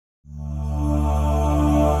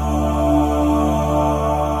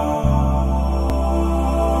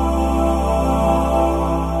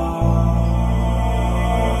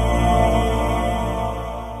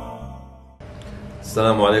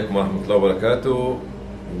Assalamu alaikum wa rahmatullahi wa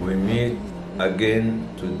barakatuh. We meet again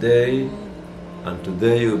today, and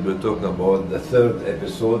today we'll be talking about the third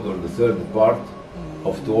episode or the third part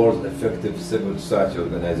of Towards Effective Civil Society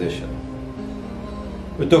Organization.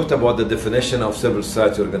 We talked about the definition of civil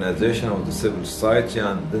society organization, of the civil society,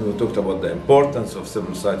 and then we talked about the importance of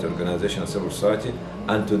civil society organization and civil society.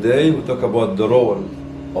 And today we talk about the role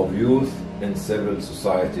of youth in civil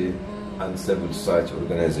society and civil society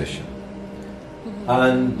organization.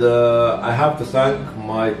 And I have to thank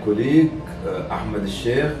my colleague Ahmed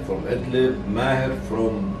Sheikh from Idlib, Maher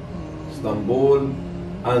from Istanbul,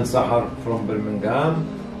 and Sahar from Birmingham.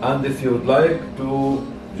 And if you would like to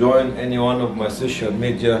join any one of my social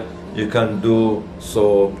media, you can do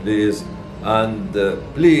so, please. And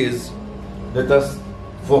please let us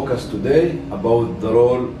focus today about the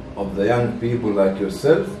role of the young people like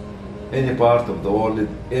yourself, any part of the world,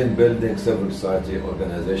 in building civil society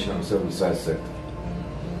organization and civil society sector.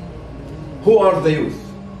 Who are the youth?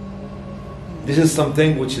 This is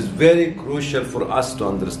something which is very crucial for us to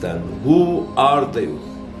understand. Who are the youth?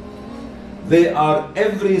 They are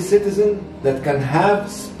every citizen that can have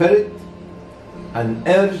spirit, an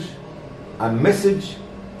urge, a message,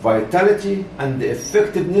 vitality, and the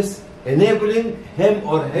effectiveness, enabling him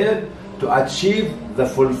or her to achieve the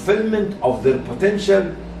fulfillment of their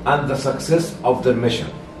potential and the success of their mission.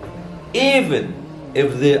 Even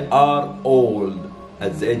if they are old,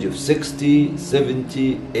 at the age of 60,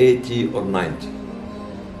 70, 80, or 90.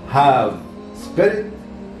 Have spirit,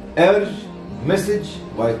 urge, message,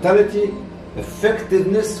 vitality,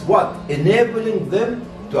 effectiveness, what? Enabling them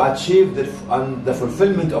to achieve the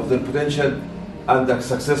fulfillment of their potential and the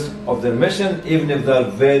success of their mission, even if they are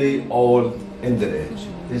very old in their age.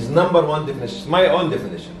 This is number one definition, my own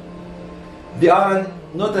definition. They are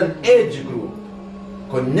not an age group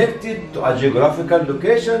connected to a geographical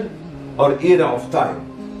location or era of time,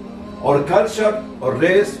 or culture, or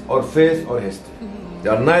race, or faith, or history. They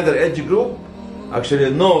are neither age group,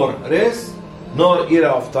 actually, nor race, nor era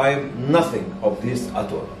of time, nothing of this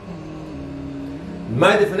at all.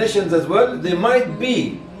 My definitions as well, they might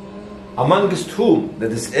be amongst whom? The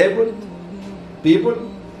disabled people,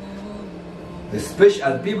 the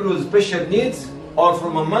special people with special needs, or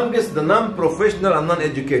from amongst the non-professional and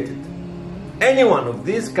non-educated. Any one of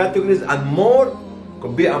these categories and more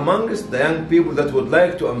could be amongst the young people that would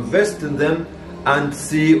like to invest in them and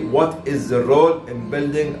see what is the role in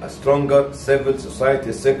building a stronger civil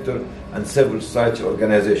society sector and civil society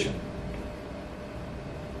organization.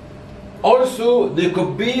 Also, they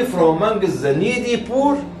could be from amongst the needy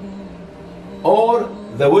poor or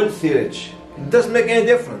the wealthy rich. It doesn't make any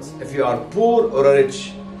difference if you are poor or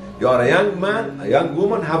rich. You are a young man, a young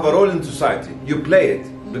woman, have a role in society. You play it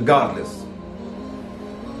regardless.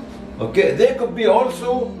 Okay, they could be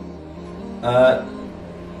also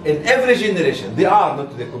in every generation. They are,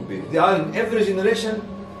 not they could be. They are in every generation,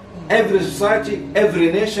 every society,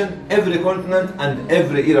 every nation, every continent, and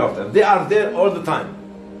every era of time. They are there all the time.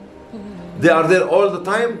 They are there all the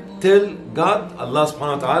time till God, Allah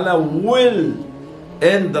subhanahu wa ta'ala, will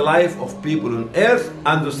end the life of people on earth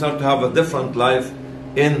and will start to have a different life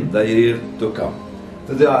in the year to come.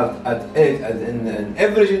 So they are in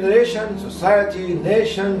every generation, society,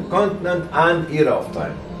 nation, continent, and era of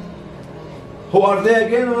time. Who are they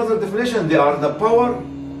again? Another definition. They are the power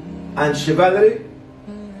and chivalry,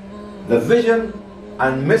 the vision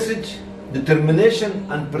and message, determination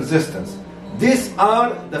and persistence. These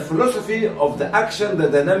are the philosophy of the action, the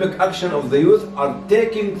dynamic action of the youth are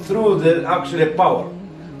taking through their actual power.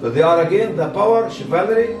 So they are again the power,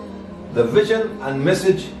 chivalry, the vision and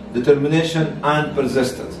message, determination and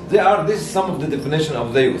persistence. This is some of the definition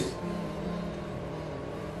of the youth.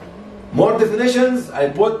 More definitions I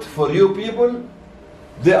put for you people.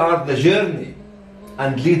 They are the journey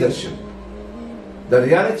and leadership, the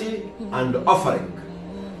reality and offering,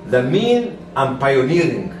 the mean and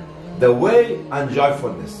pioneering, the way and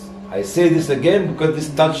joyfulness. I say this again because this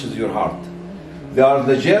touches your heart. They are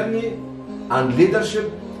the journey and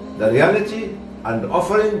leadership, the reality and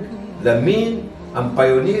offering, the mean and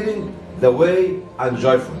pioneering, the way and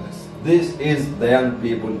joyfulness. This is the young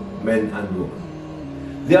people, men and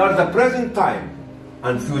women. They are the present time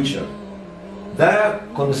and future, the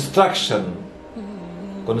construction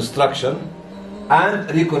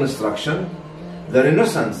and reconstruction, the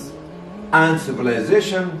renaissance and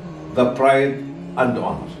civilization, the pride and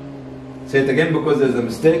honor. Say it again because there's a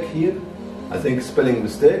mistake here. I think spelling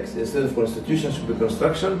mistakes. Instead of constitution should be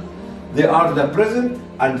construction. They are the present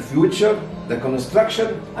and future, the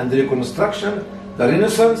construction and the reconstruction, the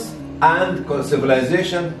renaissance and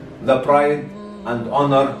civilization, the pride and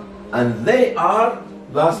honor, and they are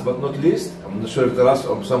last but not least, I'm not sure if there are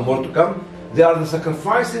some more to come, they are the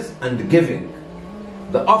sacrifices and the giving,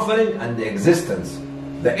 the offering and the existence,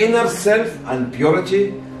 the inner self and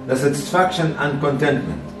purity, the satisfaction and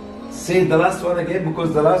contentment. Say the last one again,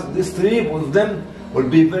 because these three of them will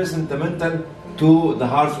be very sentimental to the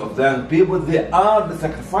hearts of the young people. They are the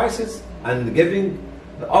sacrifices and the giving,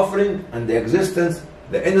 the offering and the existence,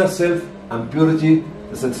 the inner self and purity,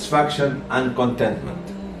 the satisfaction and contentment.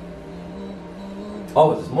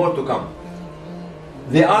 Oh, there's more to come.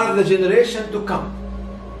 They are the generation to come.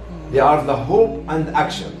 They are the hope and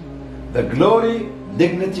action, the glory,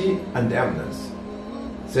 dignity and eminence.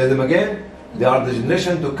 Say them again. They are the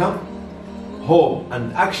generation to come, hope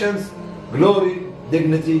and actions, glory,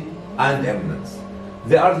 dignity and eminence.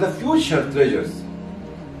 They are the future treasures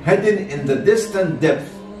hidden in the distant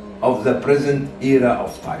depth of the present era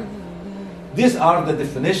of time. These are the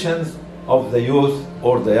definitions of the youth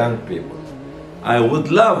or the young people. I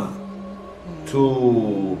would love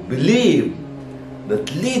to believe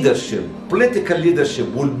that leadership, political leadership,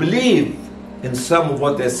 will believe in some of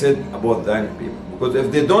what I said about the young people. Because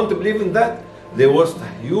if they don't believe in that, they waste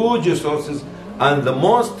huge resources and the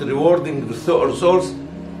most rewarding resource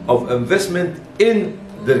of investment in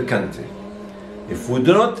their country. If we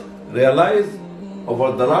do not realize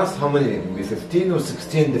over the last, how many, maybe 15 or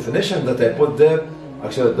 16 definitions that I put there,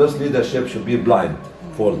 actually those leadership should be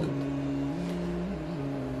blindfolded.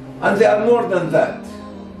 And they are more than that.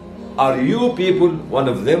 Are you people one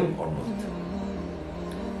of them or not?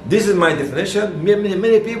 This is my definition.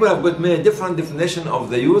 Many people have got many different definitions of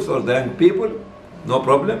the youth or the young people. No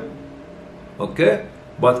problem. Okay?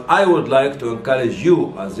 But I would like to encourage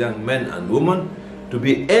you as young men and women to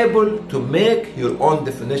be able to make your own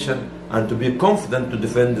definition and to be confident to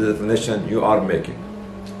defend the definition you are making.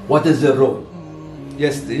 What is the role?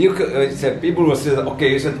 Yes, people will say,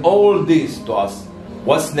 okay, you said all this to us.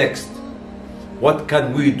 What's next? What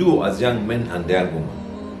can we do as young men and young women?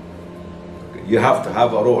 You have to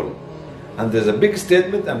have a role. And there's a big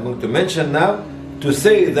statement I'm going to mention now to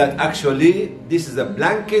say that actually this is a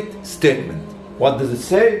blanket statement. What does it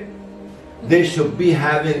say? They should be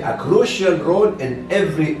having a crucial role in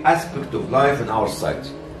every aspect of life in our society.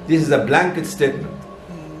 This is a blanket statement.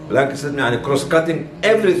 Blanket statement and cross-cutting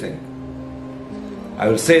everything. I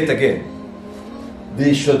will say it again.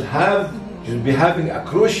 They should be having a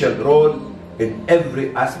crucial role in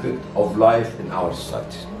every aspect of life in our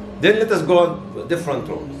society. Then let us go on to different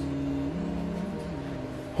roles.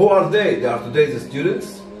 Who are they? They are today's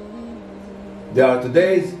students. They are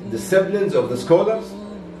today's disciplines of the scholars.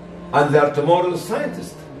 And they are tomorrow's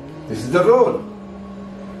scientists. This is the role.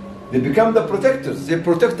 They become the protectors. They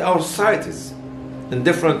protect our societies in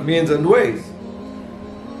different means and ways.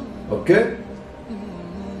 Okay?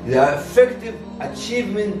 They are effective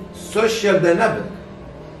achievement social dynamic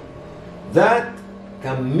that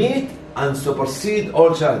can meet and supersede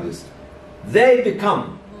all challenges. They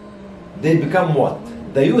become what?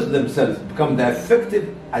 The youth themselves become the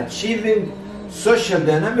effective achieving social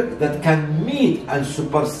dynamic that can meet and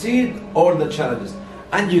supersede all the challenges.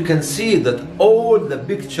 And you can see that all the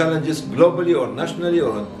big challenges globally or nationally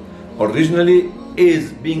or regionally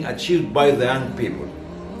is being achieved by the young people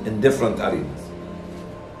in different arenas.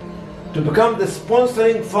 To become the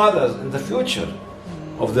sponsoring fathers in the future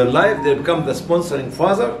of their life, they become the sponsoring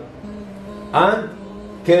father and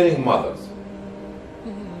caring mothers.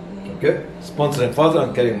 Okay? Sponsoring father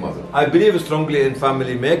and caring mother. I believe strongly in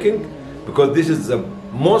family making because this is the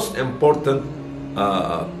most important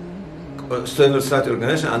civil society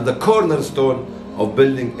organization and the cornerstone of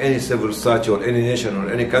building any civil society or any nation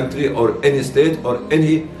or any country or any state or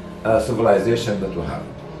any civilization that we have.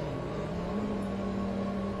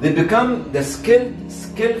 They become the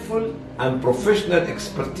skillful and professional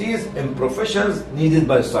expertise in professions needed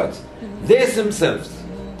by society. They themselves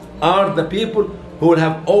are the people who will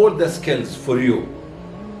have all the skills for you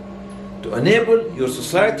to enable your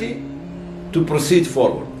society to proceed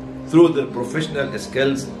forward through their professional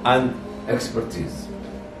skills and expertise.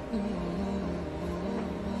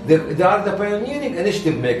 They are the pioneering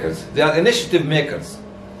initiative makers. They are initiative makers.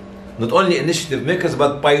 Not only initiative makers,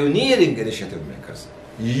 but pioneering initiative makers.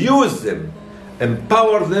 Use them,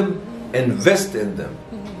 empower them, invest in them.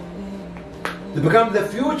 They become the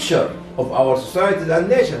future of our society and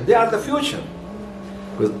nation. They are the future.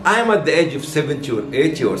 Because I'm at the age of 70 or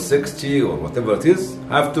 80 or 60 or whatever it is,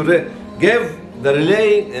 I have to give the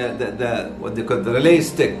relay, what they call the relay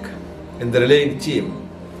stick in the relaying team.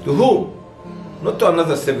 To whom? Not to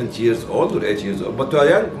another 70 years old or 80 years old, but to a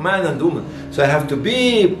young man and woman. So I have to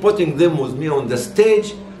be putting them with me on the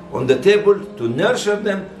stage, on the table, to nurture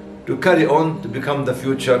them, to carry on, to become the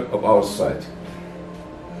future of our society.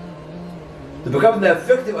 to become the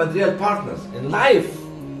effective and real partners in life.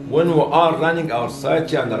 When we are running our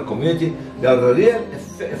society and our community, they are the real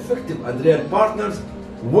effective and real partners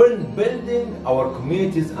when building our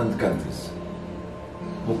communities and countries.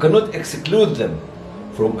 We cannot exclude them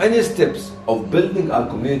from any steps of building our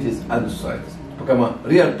communities and societies. Become a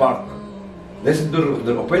real partner. Listen to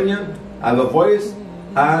their opinion, have a voice,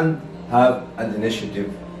 and have an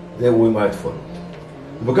initiative that we might follow.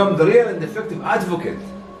 Become the real and effective advocate.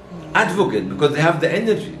 Advocate because they have the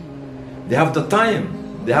energy, they have the time,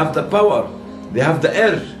 they have the power, they have the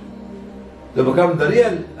urge. They become the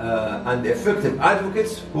real and effective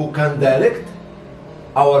advocates who can direct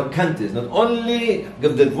our countries, not only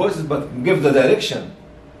give their voices but give the direction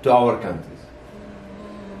to our countries.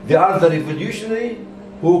 They are the revolutionary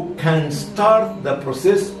who can start the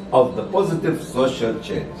process of the positive social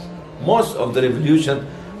change. Most of the revolution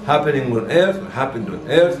happened on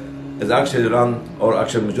earth is actually run, or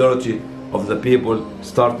actual majority of the people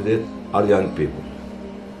started it are young people.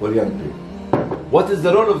 We're young people. What is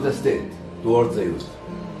the role of the state towards the youth?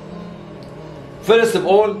 First of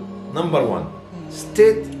all, number one,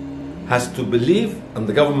 state has to believe, and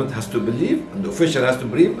the government has to believe, and the official has to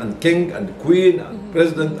believe, and king and queen and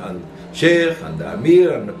president and sheikh and the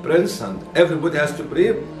amir and the prince and everybody has to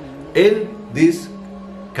believe in this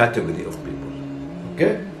category of people.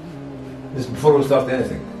 Okay? This before we start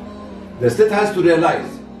anything. The state has to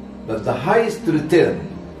realize that the highest return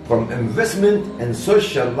from investment in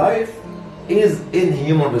social life is in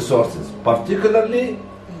human resources, particularly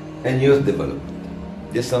in youth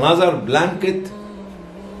development. This is another blanket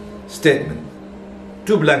statement.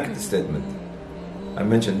 Two blanket statements. I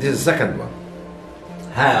mentioned this is the second one.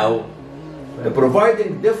 How? By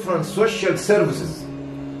providing different social services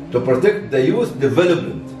to protect the youth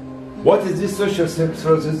development. What is these social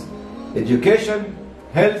services? Education,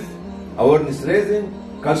 health, awareness raising,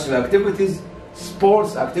 cultural activities,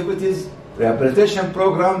 sports activities, rehabilitation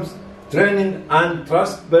programs, training and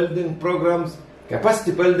trust building programs,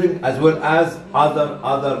 capacity building, as well as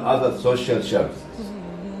other social services.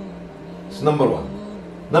 It's number one.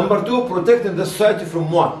 Number two, protecting the society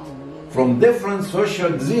from what? From different social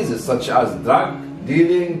diseases such as drug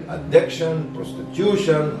dealing, addiction,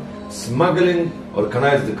 prostitution, smuggling,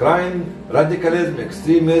 organized crime, radicalism,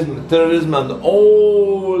 extremism, terrorism, and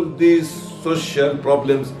all these social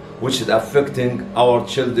problems which is affecting our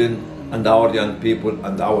children and our young people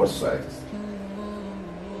and our societies.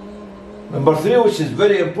 Number three, which is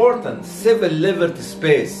very important, civil liberty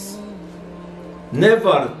space.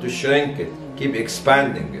 Never to shrink it, keep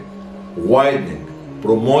expanding it, widening,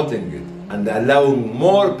 promoting it, and allowing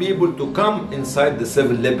more people to come inside the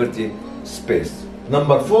civil liberty space.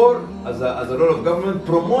 Number four, as a role of government,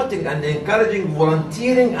 promoting and encouraging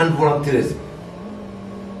volunteering and volunteerism.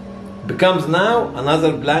 Becomes now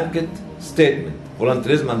another blanket statement,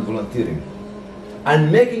 volunteerism and volunteering.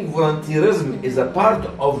 And making volunteerism is a part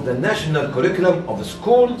of the national curriculum of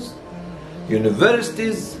schools,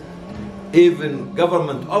 universities, even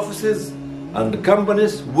government offices and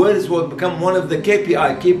companies, where it will become one of the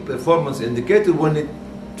KPI, key performance indicator. When it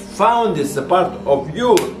found it's a part of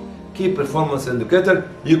your key performance indicator,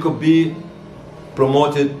 you could be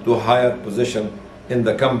promoted to a higher position in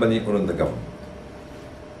the company or in the government.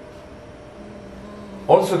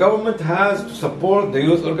 Also, government has to support the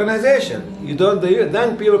youth organization. The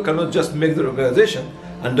young people cannot just make their organization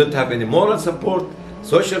and don't have any moral support,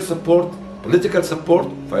 social support, political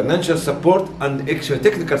support, financial support, and actually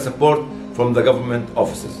technical support from the government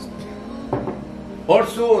offices.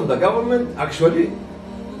 Also, the government actually,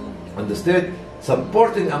 and the state,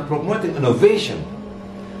 supporting and promoting innovation,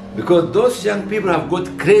 because those young people have got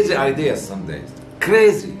crazy ideas some days,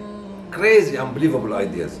 crazy, unbelievable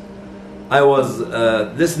ideas. I was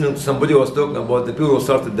listening to somebody who was talking about the people who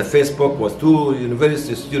started the Facebook, was two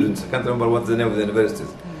university students. I can't remember what's the name of the universities.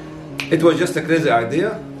 It was just a crazy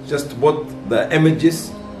idea, just put the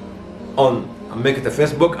images on and make it a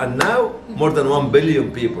Facebook, and now more than 1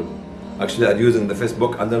 billion people actually are using the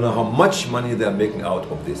Facebook, and I don't know how much money they are making out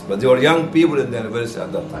of this. But they were young people in the university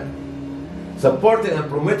at that time. Supporting and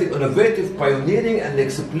promoting innovative pioneering and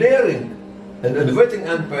exploring, and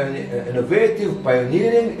innovative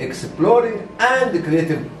pioneering, exploring, and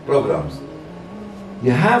creative programs.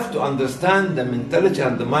 You have to understand the mentality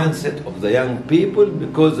and the mindset of the young people,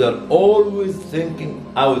 because they are always thinking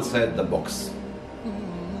outside the box.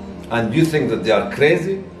 And you think that they are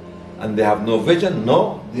crazy and they have no vision?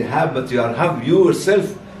 No, they have, but you have you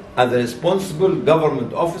yourself as a responsible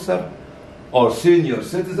government officer or senior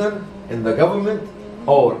citizen in the government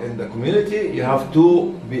or in the community. You have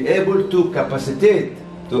to be able to capacitate,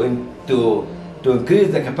 to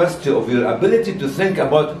increase the capacity of your ability to think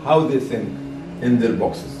about how they think, in their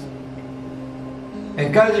boxes.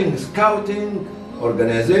 Encouraging scouting,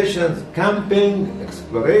 organizations, camping,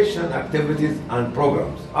 exploration activities and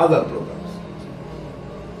programs, other programs.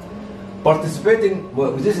 Participating,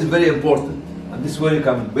 well, this is very important, and this is where you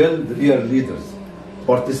can build real leaders.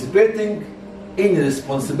 Participating in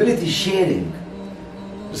responsibility sharing.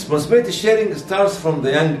 Responsibility sharing starts from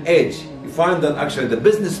the young age. You find that actually the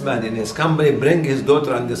businessman in his company bring his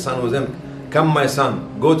daughter and his son with him. Come my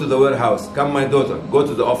son, go to the warehouse. Come my daughter, go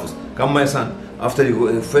to the office. Come my son. After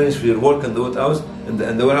you finish your work in the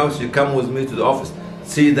warehouse, you come with me to the office.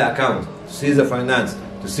 See the account, see the finance,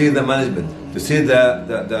 to see the management, to see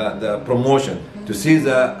the promotion, to see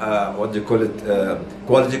the what do you call it,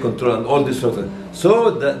 quality control and all this sort of thing.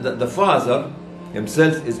 So the father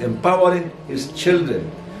himself is empowering his children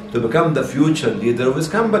to become the future leader of his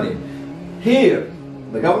company. Here,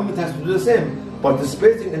 the government has to do the same,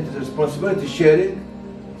 participating in the responsibility sharing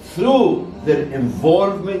through their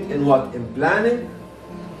involvement in what? In planning,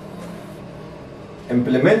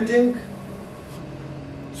 implementing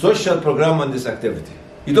social program on this activity.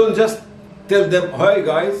 You don't just tell them, hey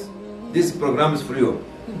guys, this program is for you.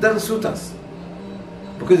 It doesn't suit us.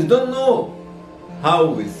 Because you don't know how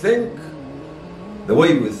we think, the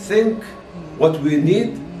way we think, what we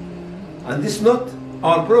need, and this is not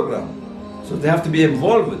our program. So they have to be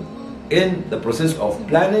involved in the process of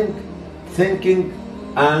planning, thinking,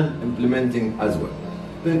 and implementing as well.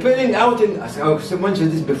 Preparing outing, as I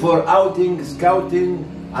mentioned this before, outing, scouting,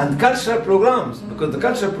 and cultural programs, because the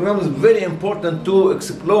cultural program is very important to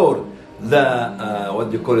explore the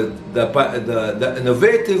what do you call it, the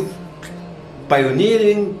innovative,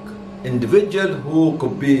 pioneering individual who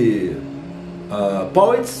could be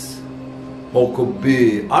poets, who could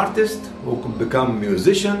be artists, who could become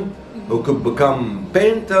musicians, who could become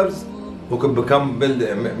painters, who could become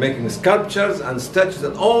making sculptures and statues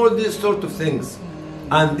and all these sort of things.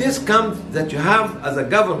 And this comes that you have as a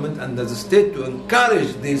government and as a state to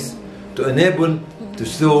encourage this, to enable to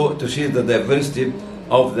see the diversity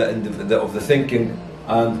of the thinking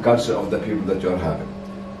and culture of the people that you are having.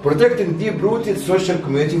 Protecting deep-rooted social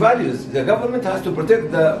community values. The government has to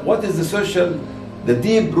protect the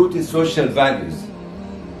deep-rooted social values.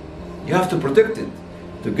 You have to protect it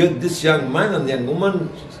to get this young man and young woman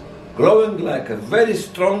growing like a very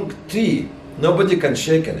strong tree. Nobody can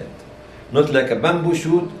shake in it. Not like a bamboo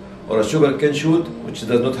shoot or a sugarcane shoot, which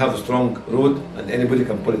does not have a strong root and anybody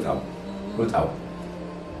can pull it out.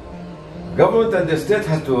 Government and the state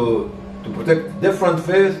has to protect different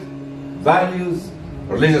faith, values,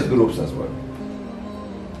 religious groups as well.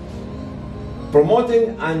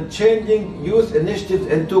 Promoting and changing youth initiatives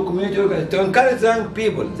into community organizations to encourage young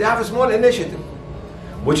people. They have a small initiative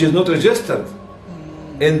which is not registered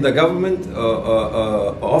in the government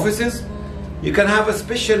offices. You can have a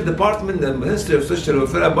special department in the Ministry of Social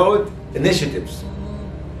Welfare about initiatives.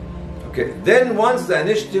 Okay. Then once the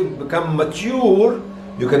initiative becomes mature,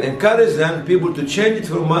 you can encourage young people to change it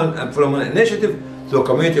from an initiative to a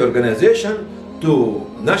community organization, to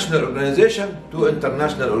national organization, to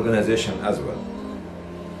international organization as well,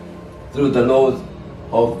 through the laws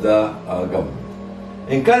of the government.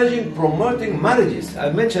 Encouraging, promoting marriages.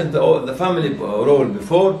 I mentioned the family role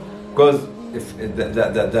before, because if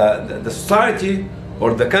the society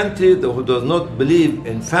or the country who does not believe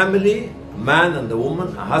in family, man and a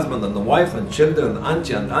woman, a husband and a wife and children, and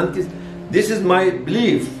auntie and aunties, this is my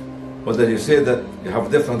belief. Whether you say that you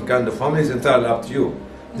have different kind of families, entirely up to you.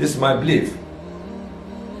 This is my belief.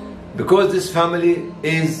 Because this family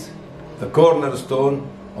is the cornerstone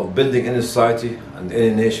of building any society and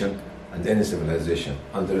any nation and any civilization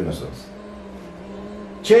and the Renaissance.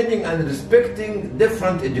 Changing and respecting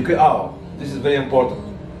different education. This is very important.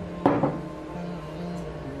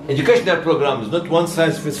 Educational programs, not one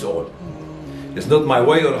size fits all. It's not my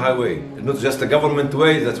way or highway. It's not just a government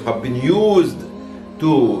way that have been used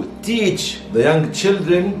to teach the young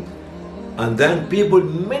children and then people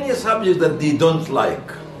many subjects that they don't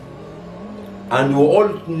like. And we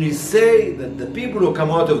only say that the people who come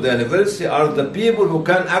out of the university are the people who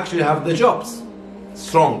can actually have the jobs.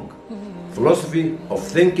 Strong philosophy of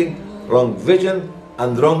thinking, wrong vision,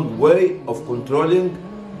 and wrong way of controlling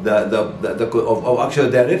of actually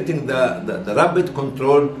directing the rapid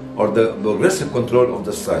control or the progressive control of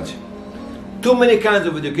the society. Too many kinds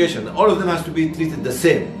of education, all of them has to be treated the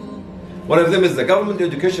same. One of them is the government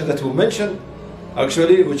education that we mentioned,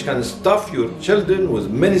 actually, which can stuff your children with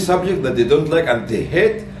many subjects that they don't like and they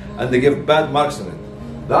hate and they give bad marks on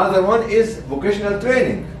it. The other one is vocational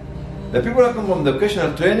training. The people who come from the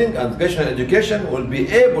vocational training and vocational education will be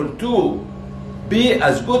able to be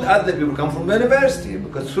as good as the people who come from the university,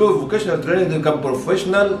 because through vocational training they become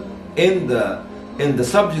professional in the in the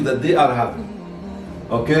subject that they are having.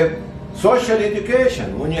 Okay? Social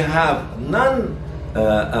education, when you have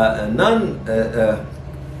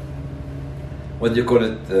what do you call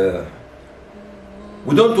it?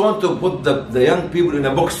 We don't want to put the young people in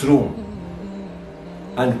a box room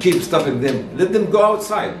and keep stopping them. Let them go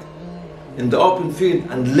outside in the open field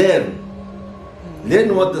and learn.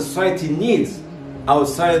 Learn what the society needs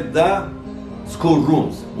outside the school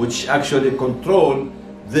rooms, which actually control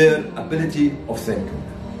their ability of thinking.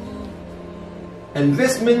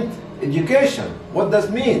 Investment education, what does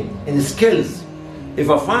it mean? In skills. If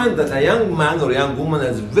I find that a young man or a young woman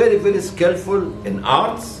is very, very skillful in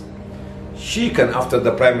arts, she can, after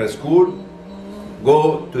the primary school,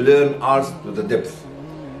 go to learn arts to the depth.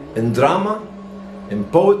 In drama, in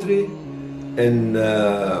poetry, in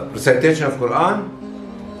recitation of Quran,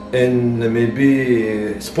 in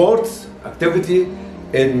maybe sports activity,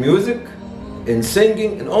 in music, in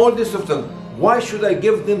singing, in all this stuff. Why should I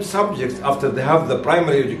give them subjects after they have the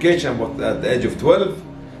primary education at the age of 12?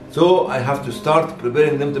 So I have to start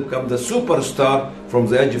preparing them to become the superstar from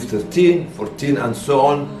the age of 13, 14 and so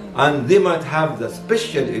on. And they might have the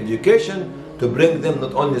special education to bring them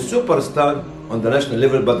not only superstar on the national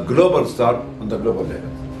level, but global star on the global level.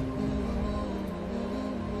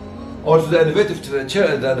 Also the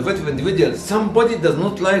innovative individual, somebody does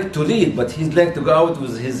not like to read, but he'd like to go out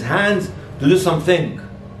with his hands to do something,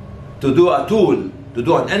 to do a tool, to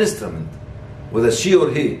do an instrument, whether she or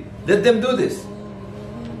he. Let them do this.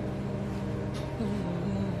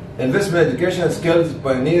 Investment education skills,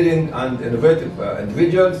 pioneering and innovative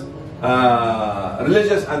individuals.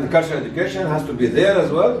 Religious and cultural education has to be there as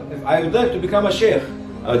well. If I would like to become a sheikh,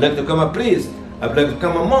 I would like to become a priest, I would like to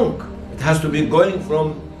become a monk, it has to be going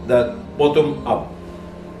from the bottom up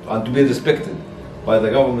and to be respected by the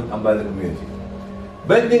government and by the community.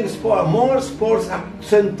 Building more sports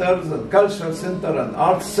centers and cultural center and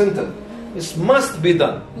arts center. This must be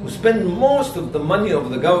done. We spend most of the money of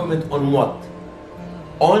the government on what?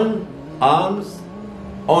 On arms,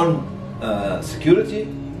 on security,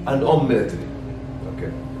 and on military.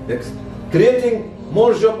 Okay. Next. Creating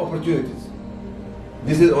more job opportunities.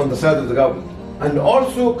 This is on the side of the government. And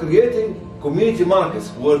also creating community markets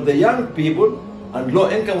where the young people and low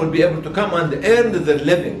income will be able to come and earn their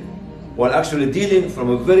living while actually dealing from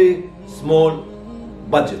a very small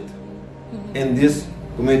budget in this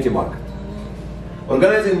community market.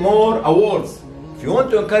 Organizing more awards. If you want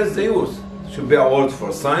to encourage the youth, it should be awards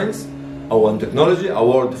for science, award for technology,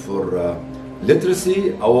 award for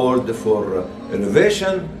literacy, award for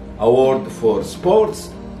innovation, award for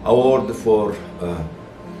sports, award for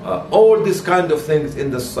all these kind of things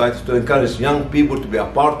in the society to encourage young people to be a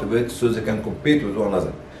part of it so they can compete with one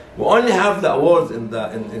another. We only have the awards in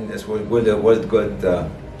this what it's called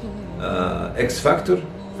X Factor,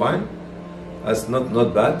 fine. That's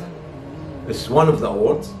not bad. It's one of the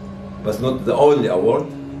awards, but it's not the only award.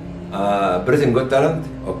 Britain Got Talent,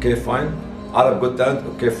 okay, fine. Arab Got Talent,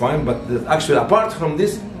 okay, fine. But actually, apart from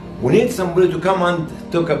this, we need somebody to come and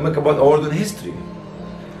make about award on history,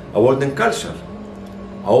 award in culture,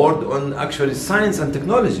 award on actually science and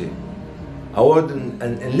technology, award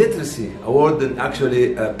in literacy, award in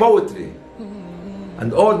actually poetry,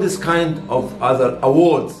 and all this kind of other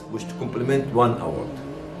awards which to complement one award.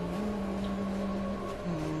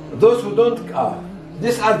 Those who don't,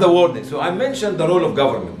 these are the warnings. So I mentioned the role of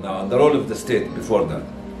government now and the role of the state before that.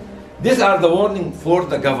 These are the warning for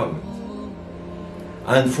the government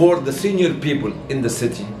and for the senior people in the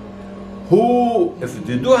city who, if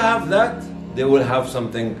they do have that, they will have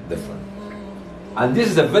something different. And this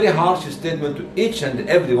is a very harsh statement to each and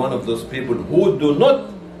every one of those people who do not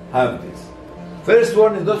have this. First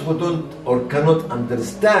warning, those who don't or cannot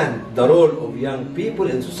understand the role of young people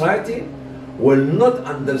in society will not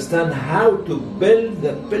understand how to build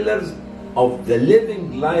the pillars of the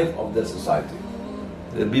living life of the society.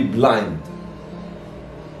 They'll be blind.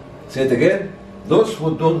 Say it again. Those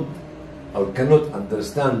who don't or cannot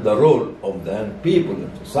understand the role of the young people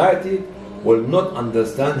in society will not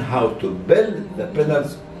understand how to build the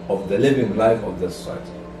pillars of the living life of the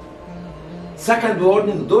society. Second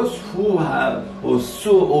warning, those who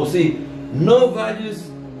see no values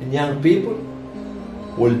in young people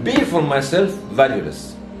will be, for myself,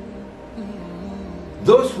 valueless.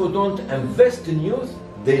 Those who don't invest in youth,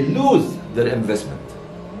 they lose their investment.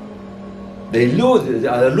 They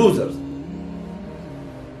are losers.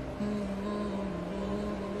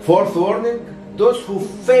 Fourth warning, those who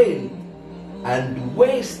fail and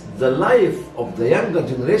waste the life of the younger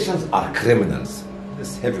generations are criminals.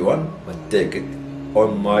 This heavy one, but take it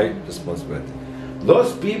on my responsibility.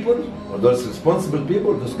 Those people, or those responsible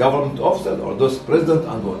people, those government officers, or those presidents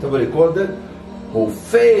and whatever you call them, who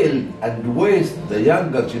fail and waste the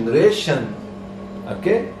younger generation,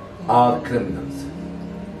 okay, are criminals.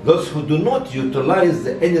 Those who do not utilize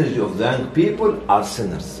the energy of the young people are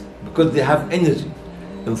sinners, because they have energy.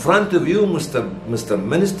 In front of you, Mr.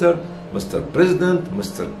 Minister, Mr. President,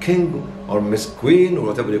 Mr. King, or Miss Queen, or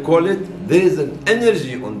whatever you call it, there is an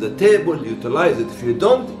energy on the table, utilize it. If you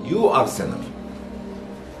don't, you are sinner.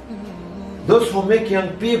 Those who make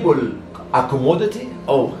young people a commodity,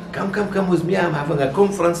 oh, come with me, I'm having a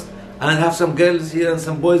conference, and I have some girls here and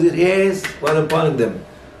some boys here, yes, well, I'm calling them.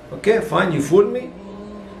 Okay, fine, you fool me,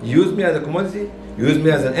 use me as a commodity, use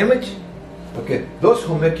me as an image. Okay, those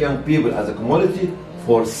who make young people as a commodity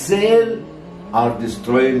for sale are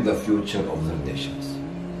destroying the future of their nations.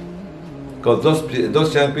 Because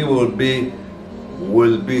those young people will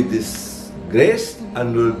be disgraced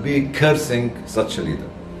and will be cursing such a leader.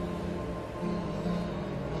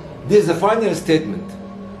 This is the final statement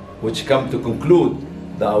which comes to conclude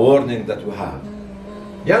the warning that we have.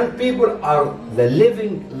 Young people are the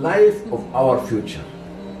living life of our future,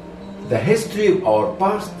 the history of our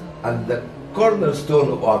past, and the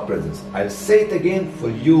cornerstone of our presence. I'll say it again for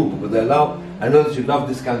you, because I know that you love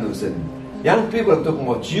this kind of thing. Young people, I'm talking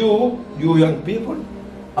about you young people,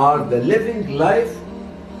 are the living life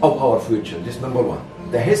of our future. This is number one.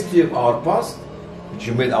 The history of our past, which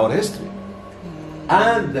you made our history,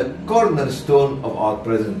 and the cornerstone of our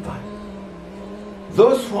present time.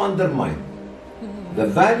 Those who undermine the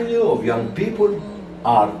value of young people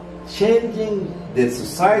are changing their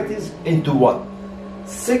societies into what?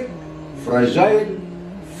 Sick, fragile,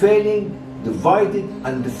 failing, divided,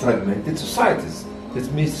 and fragmented societies. Let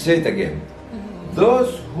me say it again.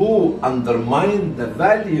 Those who undermine the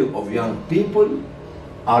value of young people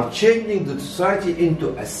are changing the society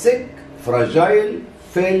into a sick, fragile,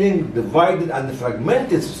 failing, divided, and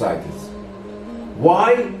fragmented societies.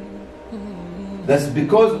 Why? That's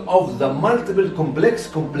because of the multiple complex,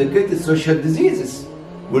 complicated social diseases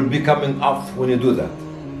will be coming up when you do that.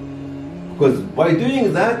 Because by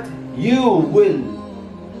doing that, you will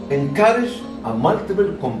encourage a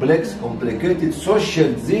multiple, complex, complicated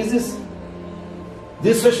social diseases.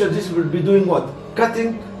 These social diseases will be doing what?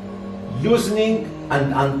 Cutting, loosening,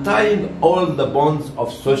 and untying all the bonds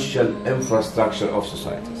of social infrastructure of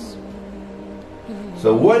societies.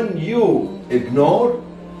 So when you ignore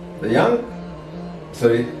the young,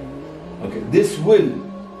 this will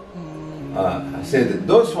say that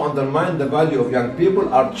those who undermine the value of young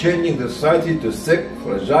people are changing the society to sick,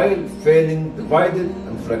 fragile, failing, divided,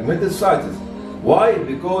 and fragmented societies. Why?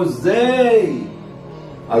 Because they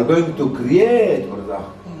are going to create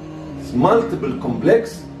multiple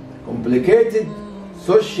complex, complicated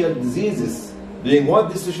social diseases. Doing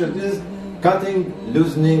what? These social diseases? Cutting,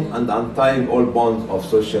 loosening, and untying all bonds of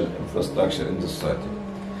social infrastructure in the society.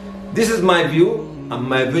 This is my view and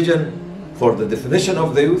my vision for the definition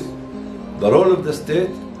of the youth, the role of the state,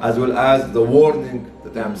 as well as the warning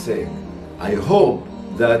that I am saying. I hope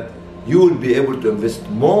that you will be able to invest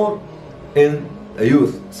more in the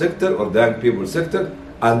youth sector or the young people sector,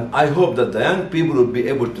 and I hope that the young people will be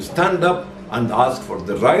able to stand up and ask for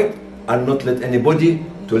the right and not let anybody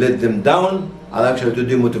to let them down and actually to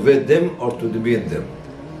demotivate them or to demean them.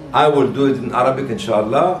 I will do it in Arabic,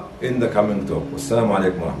 inshallah, in the coming talk. Wassalamu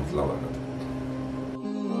alaikum wa rahmatullahi wa barakatuh.